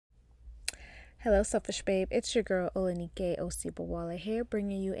Hello, Selfish Babe. It's your girl, Olanike Osibawale here,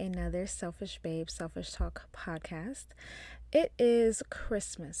 bringing you another Selfish Babe, Selfish Talk podcast. It is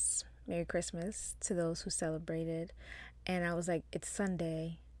Christmas. Merry Christmas to those who celebrated. And I was like, it's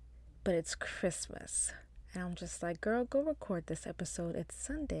Sunday, but it's Christmas. And I'm just like, girl, go record this episode. It's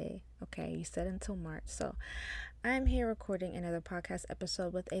Sunday. Okay, you said until March. So I'm here recording another podcast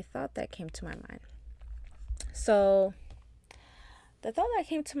episode with a thought that came to my mind. So the thought that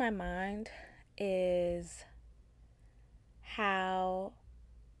came to my mind is how,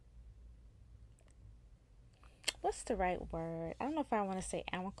 what's the right word? I don't know if I want to say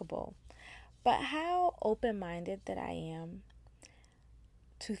amicable, but how open-minded that I am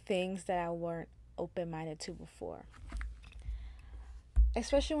to things that I weren't open-minded to before.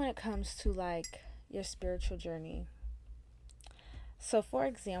 Especially when it comes to like your spiritual journey. So for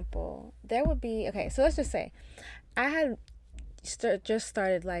example, there would be, okay, so let's just say I had just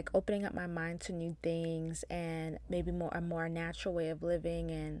started like opening up my mind to new things and maybe a more natural way of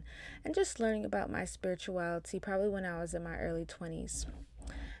living and just learning about my spirituality probably when I was in my early 20s.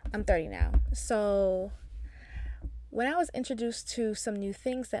 I'm 30 now. So when I was introduced to some new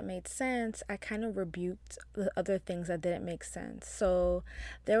things that made sense, I kind of rebuked the other things that didn't make sense. So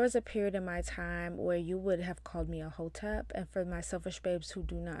there was a period in my time where you would have called me a hotep. And for my selfish babes who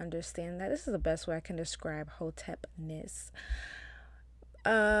do not understand that, this is the best way I can describe hotepness.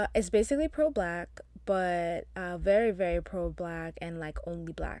 It's basically pro-black, but very, very pro-black and like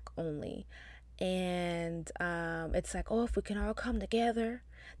only black only. And it's like, oh, if we can all come together,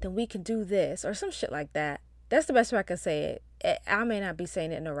 then we can do this or some shit like that. That's the best way I can say it. I may not be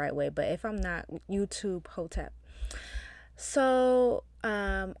saying it in the right way, but if I'm not, YouTube hotep. So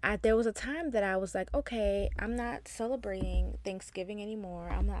there was a time that I was like, okay, I'm not celebrating Thanksgiving anymore.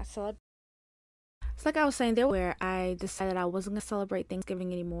 I'm not celebrating. It's like I was saying there where I decided I wasn't going to celebrate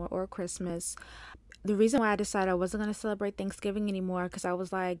Thanksgiving anymore or Christmas. The reason why I decided I wasn't going to celebrate Thanksgiving anymore because I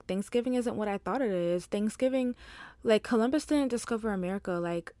was like, Thanksgiving isn't what I thought it is. Thanksgiving, like Columbus didn't discover America.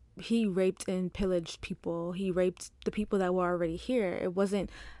 Like he raped and pillaged people. He raped the people that were already here. It wasn't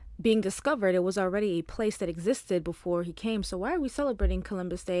being discovered. It was already a place that existed before he came. So why are we celebrating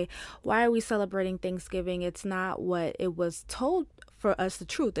Columbus Day? Why are we celebrating Thanksgiving? It's not what it was told for us, the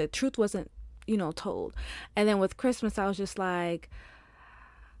truth. The truth wasn't told. And then with Christmas, I was just like,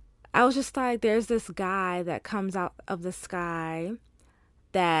 there's this guy that comes out of the sky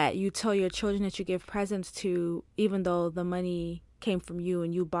that you tell your children that you give presents to, even though the money came from you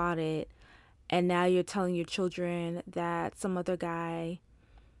and you bought it. And now you're telling your children that some other guy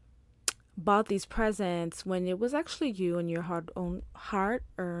bought these presents when it was actually you and your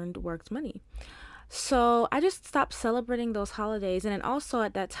hard-earned worked money. So I just stopped celebrating those holidays. And then also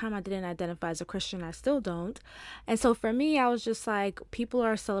at that time, I didn't identify as a Christian. I still don't. And so for me, I was just like, people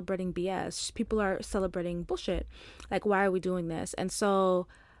are celebrating BS. People are celebrating bullshit. Like, why are we doing this? And so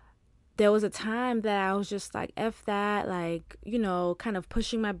there was a time that I was just like, F that, like, kind of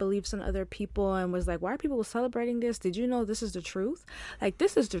pushing my beliefs on other people and was like, why are people celebrating this? Did you know this is the truth? Like,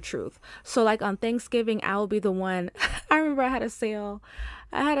 this is the truth. So like on Thanksgiving, I will be the one. I remember I had a sale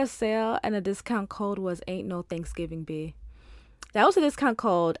and the discount code was ain't no Thanksgiving B. That was a discount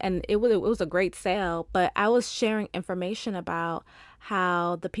code and it was a great sale, but I was sharing information about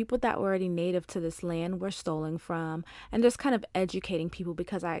how the people that were already native to this land were stolen from and just kind of educating people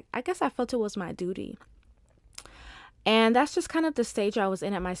because I guess I felt it was my duty. And that's just kind of the stage I was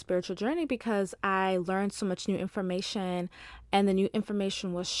in at my spiritual journey because I learned so much new information and the new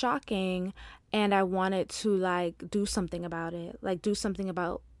information was shocking and I wanted to like do something about it, like do something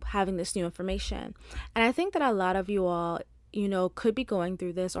about having this new information. And I think that a lot of you all could be going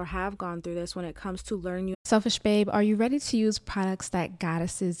through this or have gone through this when it comes to learning new. Selfish babe, are you ready to use products that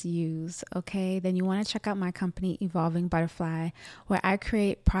goddesses use? Okay, then you want to check out my company, Evolving Butterfly, where I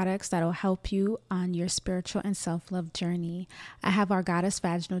create products that will help you on your spiritual and self-love journey. I have our Goddess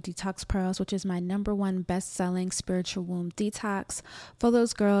Vaginal Detox Pearls, which is my #1 best-selling spiritual womb detox for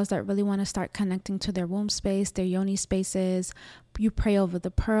those girls that really want to start connecting to their womb space, their yoni spaces. You pray over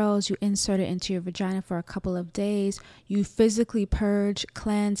the pearls, you insert it into your vagina for a couple of days, you physically purge,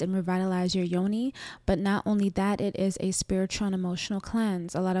 cleanse, and revitalize your yoni. But not only that, it is a spiritual and emotional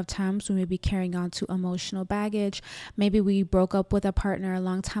cleanse. A lot of times we may be carrying on to emotional baggage. Maybe we broke up with a partner a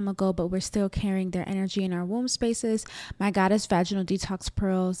long time ago, but we're still carrying their energy in our womb spaces. My Goddess Vaginal Detox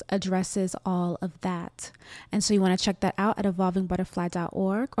Pearls addresses all of that. And so you want to check that out at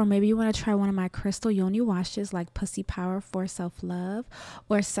evolvingbutterfly.org, or maybe you want to try one of my crystal yoni washes like Pussy Power for self-love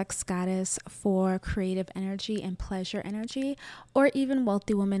or Sex Goddess for creative energy and pleasure energy, or even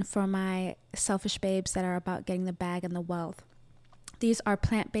Wealthy Woman for my selfish babes that are about getting the bag and the wealth. These are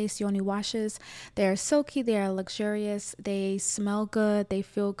plant-based yoni washes. They are silky, they are luxurious, they smell good, they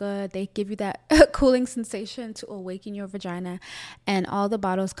feel good, they give you that cooling sensation to awaken your vagina. And all the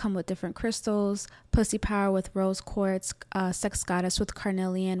bottles come with different crystals: Pussy Power with rose quartz, Sex Goddess with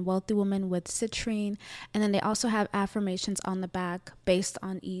carnelian, Wealthy Woman with citrine. And then they also have affirmations on the back based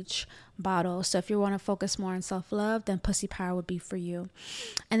on each bottle. So if you want to focus more on self-love, then Pussy Power would be for you.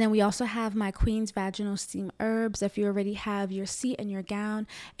 And then we also have my Queen's Vaginal Steam Herbs. If you already have your seat and your gown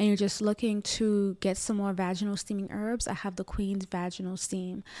and you're just looking to get some more vaginal steaming herbs, I have the Queen's Vaginal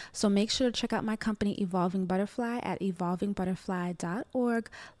Steam. So make sure to check out my company Evolving Butterfly at evolvingbutterfly.org.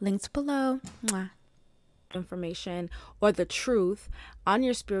 Linked below. Mwah. Information or the truth on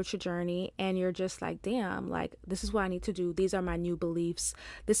your spiritual journey, and you're just like, damn, like, this is what I need to do. These are my new beliefs.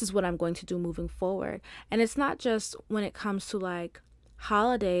 This is what I'm going to do moving forward. And it's not just when it comes to like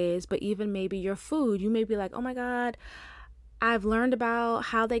holidays, but even maybe your food. You may be like, oh my God, I've learned about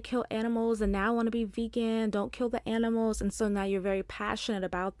how they kill animals and now I want to be vegan. Don't kill the animals. And so now you're very passionate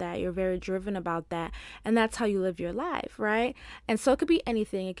about that. You're very driven about that. And that's how you live your life, right? And so it could be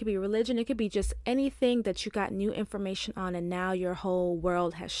anything. It could be religion. It could be just anything that you got new information on. And now your whole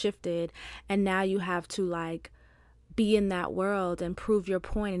world has shifted. And now you have to like be in that world and prove your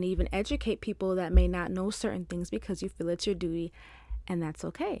point and even educate people that may not know certain things because you feel it's your duty. And that's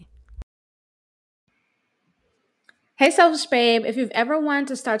okay. Hey, Selfish Babe, if you've ever wanted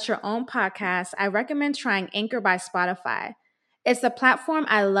to start your own podcast, I recommend trying Anchor by Spotify. It's the platform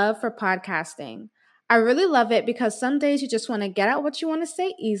I love for podcasting. I really love it because some days you just want to get out what you want to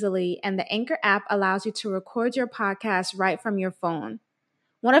say easily, and the Anchor app allows you to record your podcast right from your phone.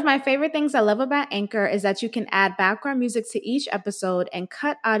 One of my favorite things I love about Anchor is that you can add background music to each episode and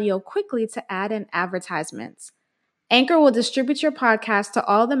cut audio quickly to add in advertisements. Anchor will distribute your podcast to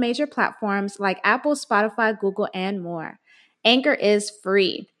all the major platforms like Apple, Spotify, Google, and more. Anchor is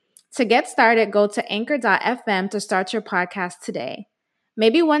free. To get started, go to anchor.fm to start your podcast today.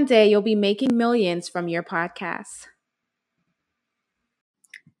 Maybe one day you'll be making millions from your podcast.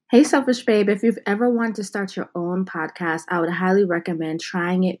 Hey, Selfish Babe, if you've ever wanted to start your own podcast, I would highly recommend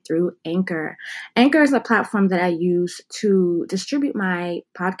trying it through Anchor. Anchor is a platform that I use to distribute my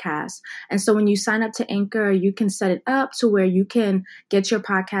podcast. And so when you sign up to Anchor, you can set it up to where you can get your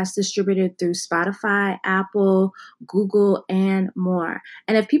podcast distributed through Spotify, Apple, Google, and more.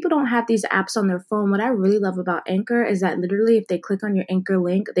 And if people don't have these apps on their phone, what I really love about Anchor is that literally if they click on your Anchor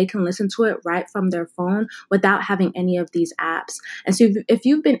link, they can listen to it right from their phone without having any of these apps. And so if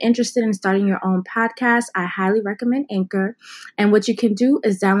you've been interested in starting your own podcast, I highly recommend Anchor. And what you can do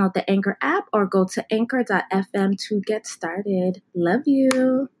is download the Anchor app or go to anchor.fm to get started. Love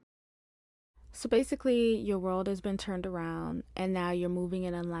you. So basically, your world has been turned around and now you're moving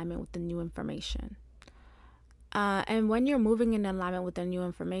in alignment with the new information. And when you're moving in alignment with the new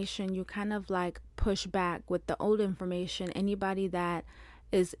information, you kind of like push back with the old information. Anybody that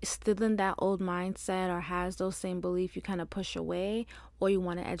is still in that old mindset or has those same beliefs, you kind of push away, or you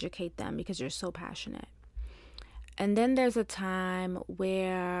want to educate them because you're so passionate. And then there's a time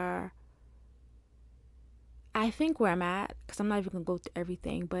where I think where I'm at, because I'm not even going to go through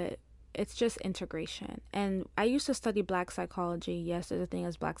everything, but it's just integration. And I used to study Black psychology. Yes, there's a thing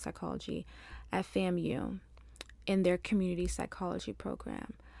as Black psychology at FAMU in their community psychology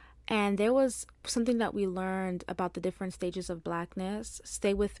program. And there was something that we learned about the different stages of Blackness.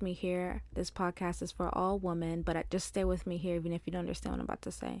 Stay with me here. This podcast is for all women, but just stay with me here, even if you don't understand what I'm about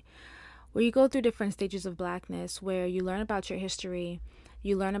to say. Where you go through different stages of Blackness, where you learn about your history,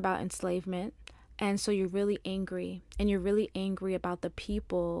 you learn about enslavement, and so you're really angry. And you're really angry about the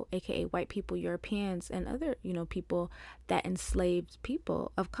people, aka white people, Europeans, and other, people that enslaved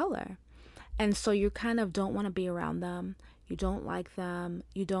people of color. And so you kind of don't want to be around them. You don't like them.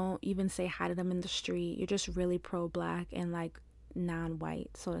 You don't even say hi to them in the street. You're just really pro-Black and like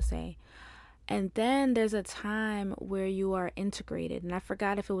non-white, so to say. And then there's a time where you are integrated. And I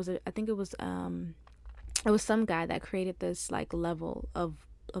forgot if it was, it was some guy that created this like level of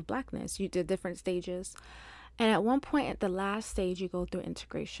Blackness. You did different stages. And at one point at the last stage, you go through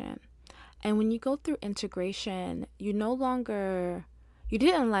integration. And when you go through integration, you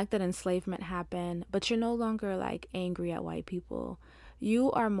didn't like that enslavement happened, but you're no longer like angry at white people.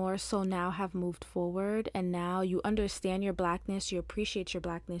 You are more so now have moved forward, and now you understand your Blackness, you appreciate your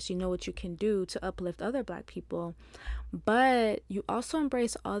Blackness, you know what you can do to uplift other Black people, but you also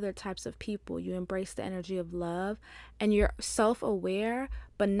embrace other types of people. You embrace the energy of love, and you're self-aware,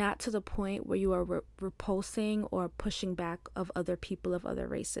 but not to the point where you are repulsing or pushing back of other people of other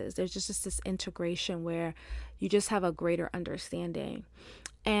races. There's just this integration where you just have a greater understanding.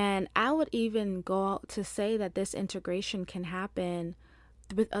 And I would even go out to say that this integration can happen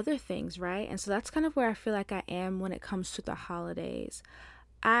with other things, right? And so that's kind of where I feel like I am when it comes to the holidays.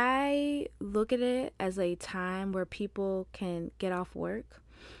 I look at it as a time where people can get off work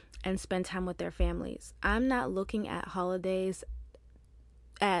and spend time with their families. I'm not looking at holidays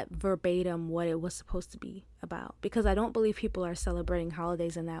at verbatim what it was supposed to be about, because I don't believe people are celebrating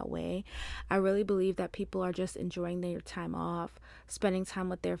holidays in that way. I really believe that people are just enjoying their time off, spending time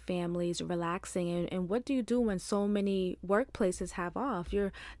with their families, relaxing. And what do you do when so many workplaces have off?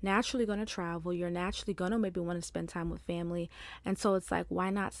 You're naturally going to travel. You're naturally going to maybe want to spend time with family. And so it's like,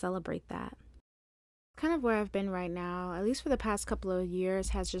 why not celebrate that? Kind of where I've been right now, at least for the past couple of years,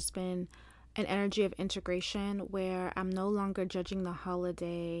 has just been an energy of integration where I'm no longer judging the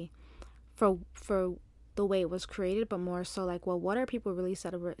holiday for the way it was created, but more so like, well, what are people really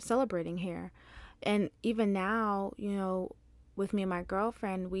celebrating here? And even now, with me and my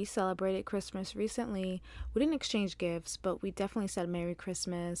girlfriend, we celebrated Christmas recently. We didn't exchange gifts, but we definitely said Merry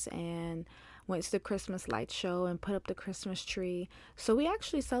Christmas and went to the Christmas light show and put up the Christmas tree. So we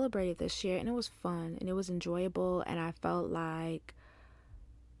actually celebrated this year, and it was fun and it was enjoyable, and I felt like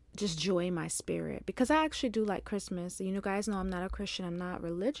just joy in my spirit, because I actually do like Christmas. Guys know I'm not a Christian, I'm not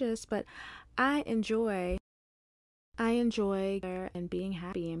religious, but I enjoy and being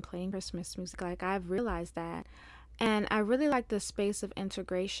happy and playing Christmas music. Like, I've realized that. And I really like the space of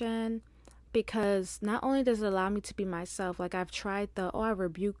integration, because not only does it allow me to be myself, like I've tried I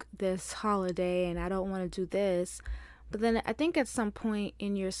rebuke this holiday and I don't want to do this. But then I think at some point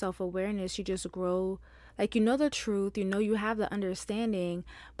in your self-awareness, you just grow. Like, the truth, you have the understanding,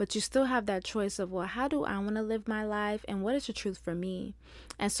 but you still have that choice of, well, how do I want to live my life and what is the truth for me?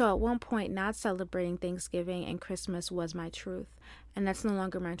 And so at one point, not celebrating Thanksgiving and Christmas was my truth. And that's no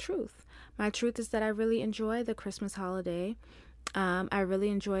longer my truth. My truth is that I really enjoy the Christmas holiday. I really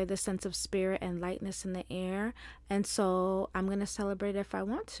enjoy the sense of spirit and lightness in the air. And so I'm going to celebrate if I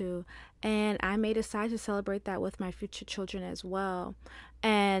want to. And I may decide to celebrate that with my future children as well.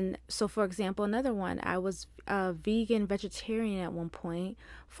 And so, for example, another one, I was a vegan vegetarian at one point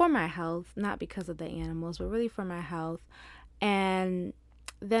for my health, not because of the animals, but really for my health. And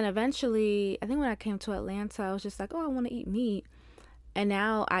then eventually, I think when I came to Atlanta, I was just like, oh, I want to eat meat. And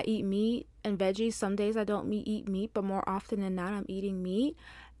now I eat meat and veggies. Some days I don't eat meat, but more often than not, I'm eating meat.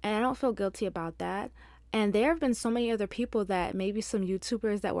 And I don't feel guilty about that. And there have been so many other people, that maybe some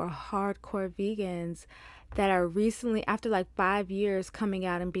YouTubers that were hardcore vegans, that are recently, after like 5 years, coming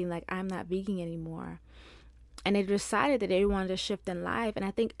out and being like, I'm not vegan anymore. And they decided that they wanted to shift in life. And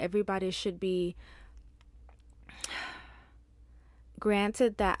I think everybody should be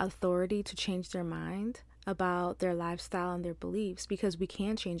granted that authority to change their mind about their lifestyle and their beliefs, because we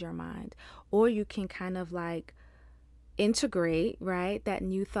can change our mind, or you can kind of like integrate, right, that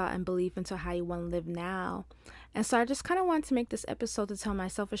new thought and belief into how you want to live now. And so I just kind of want to make this episode to tell my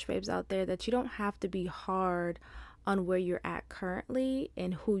selfish babes out there that you don't have to be hard on where you're at currently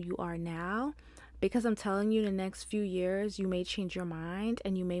and who you are now, because I'm telling you, the next few years you may change your mind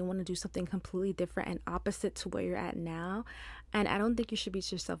and you may want to do something completely different and opposite to where you're at now. And I don't think you should beat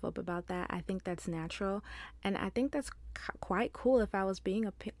yourself up about that. I think that's natural, and I think that's quite cool. If I was being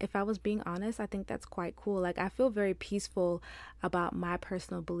honest, I think that's quite cool. Like, I feel very peaceful about my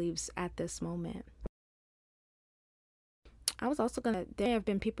personal beliefs at this moment. I was also there have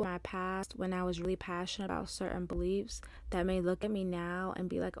been people in my past, when I was really passionate about certain beliefs, that may look at me now and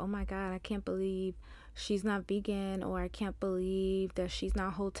be like, oh my God, I can't believe she's not vegan, or I can't believe that she's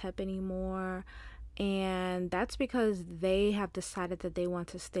not Hotep anymore. And that's because they have decided that they want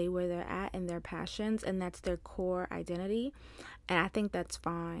to stay where they're at in their passions, and that's their core identity. And I think that's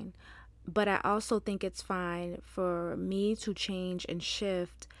fine. But I also think it's fine for me to change and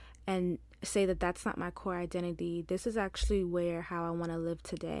shift and say that that's not my core identity. This is actually how I want to live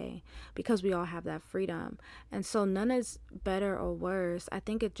today, because we all have that freedom. And so none is better or worse. I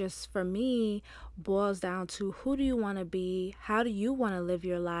think it just, for me, boils down to, who do you want to be? How do you want to live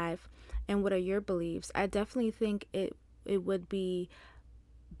your life? And what are your beliefs? I definitely think it would be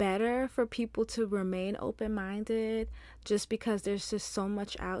better for people to remain open-minded, just because there's just so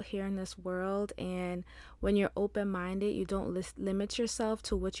much out here in this world, and When you're open-minded, you don't limit yourself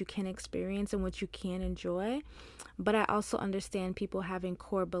to what you can experience and what you can enjoy. But I also understand people having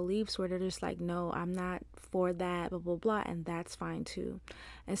core beliefs where they're just like, no, I'm not for that, blah, blah, blah. And that's fine too.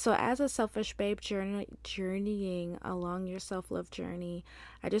 And so as a selfish babe journeying along your self-love journey,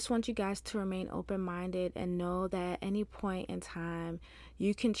 I just want you guys to remain open-minded and know that at any point in time,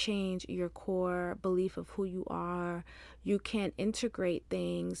 you can change your core belief of who you are. You can integrate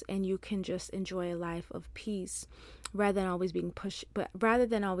things and you can just enjoy a life of peace rather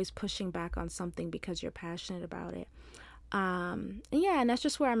than always pushing back on something because you're passionate about it. And that's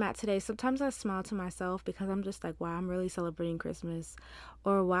just where I'm at today. Sometimes I smile to myself because I'm just like, wow, I'm really celebrating Christmas,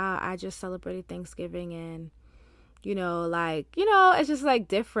 or wow, I just celebrated Thanksgiving, and it's just like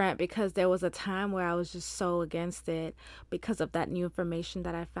different because there was a time where I was just so against it because of that new information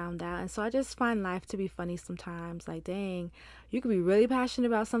that I found out. And so I just find life to be funny sometimes. Like, dang, you could be really passionate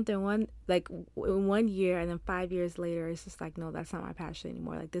about something in 1 year, and then 5 years later, it's just like, no, that's not my passion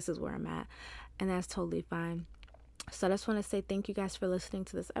anymore. Like, this is where I'm at. And that's totally fine. So I just want to say thank you guys for listening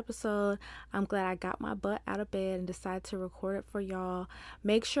to this episode. I'm glad I got my butt out of bed and decided to record it for y'all.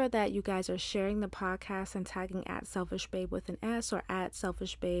 Make sure that you guys are sharing the podcast and tagging at Selfish Babe with an S or at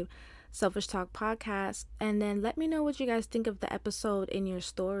Selfish Babe Selfish Talk Podcast. And then let me know what you guys think of the episode in your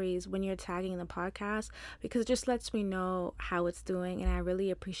stories when you're tagging the podcast, because it just lets me know how it's doing. And I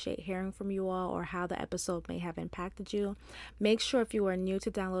really appreciate hearing from you all or how the episode may have impacted you. Make sure if you are new to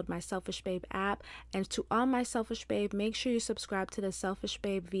download my Selfish Babe app. And to all my Selfish Babe, make sure you subscribe to the Selfish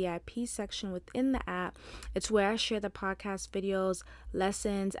Babe VIP section within the app. It's where I share the podcast videos,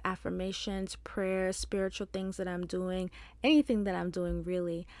 lessons, affirmations, prayers, spiritual things that I'm doing, anything that I'm doing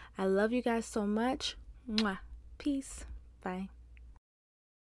really. I love you guys so much. Mwah. Peace. Bye.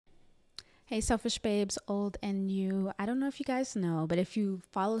 Hey, Selfish Babes, old and new. I don't know if you guys know, but if you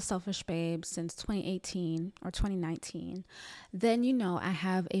follow Selfish Babes since 2018 or 2019, then you know I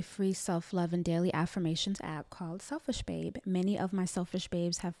have a free self-love and daily affirmations app called Selfish Babe. Many of my Selfish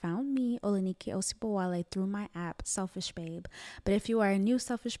Babes have found me, Olenike Osibowale, through my app, Selfish Babe. But if you are a new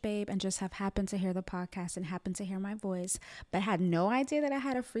Selfish Babe and just have happened to hear the podcast and happened to hear my voice, but had no idea that I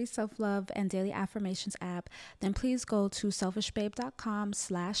had a free self-love and daily affirmations app, then please go to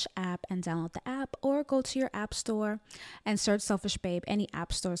selfishbabe.com/app and download the app, or go to your app store and search Selfish Babe, any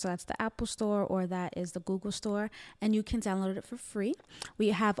app store. So that's the Apple Store or that is the Google Store, and you can download it for free. We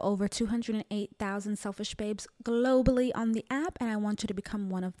have over 208,000 Selfish Babes globally on the app, and I want you to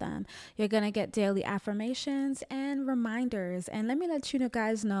become one of them. You're going to get daily affirmations and reminders. And let me let you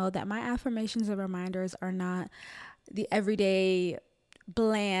guys know that my affirmations and reminders are not the everyday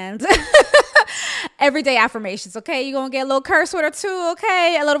bland everyday affirmations, okay? You're gonna get a little curse word or two,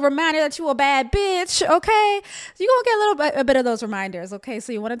 okay? A little reminder that you a bad bitch, okay? So you're gonna get a bit of those reminders, okay?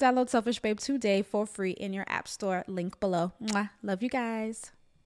 So you want to download Selfish Babe today for free in your app store, link below. Mwah. Love you guys.